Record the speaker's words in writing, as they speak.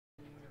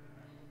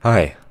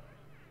Hi.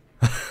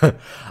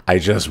 I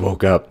just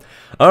woke up.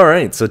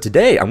 Alright, so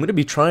today I'm going to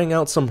be trying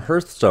out some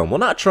Hearthstone. Well,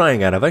 not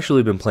trying out, I've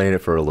actually been playing it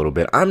for a little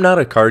bit. I'm not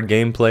a card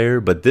game player,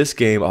 but this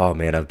game, oh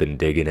man, I've been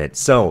digging it.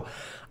 So,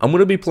 I'm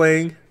going to be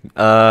playing.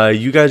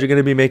 You guys are going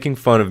to be making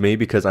fun of me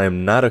because I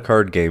am not a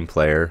card game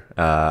player.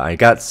 I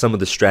got some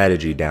of the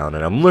strategy down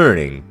and I'm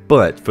learning,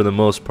 but for the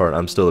most part,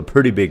 I'm still a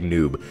pretty big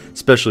noob,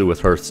 especially with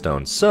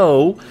Hearthstone.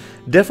 So,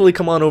 definitely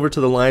come on over to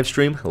the live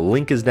stream.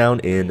 Link is down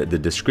in the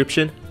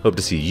description. Hope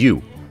to see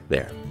you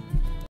there.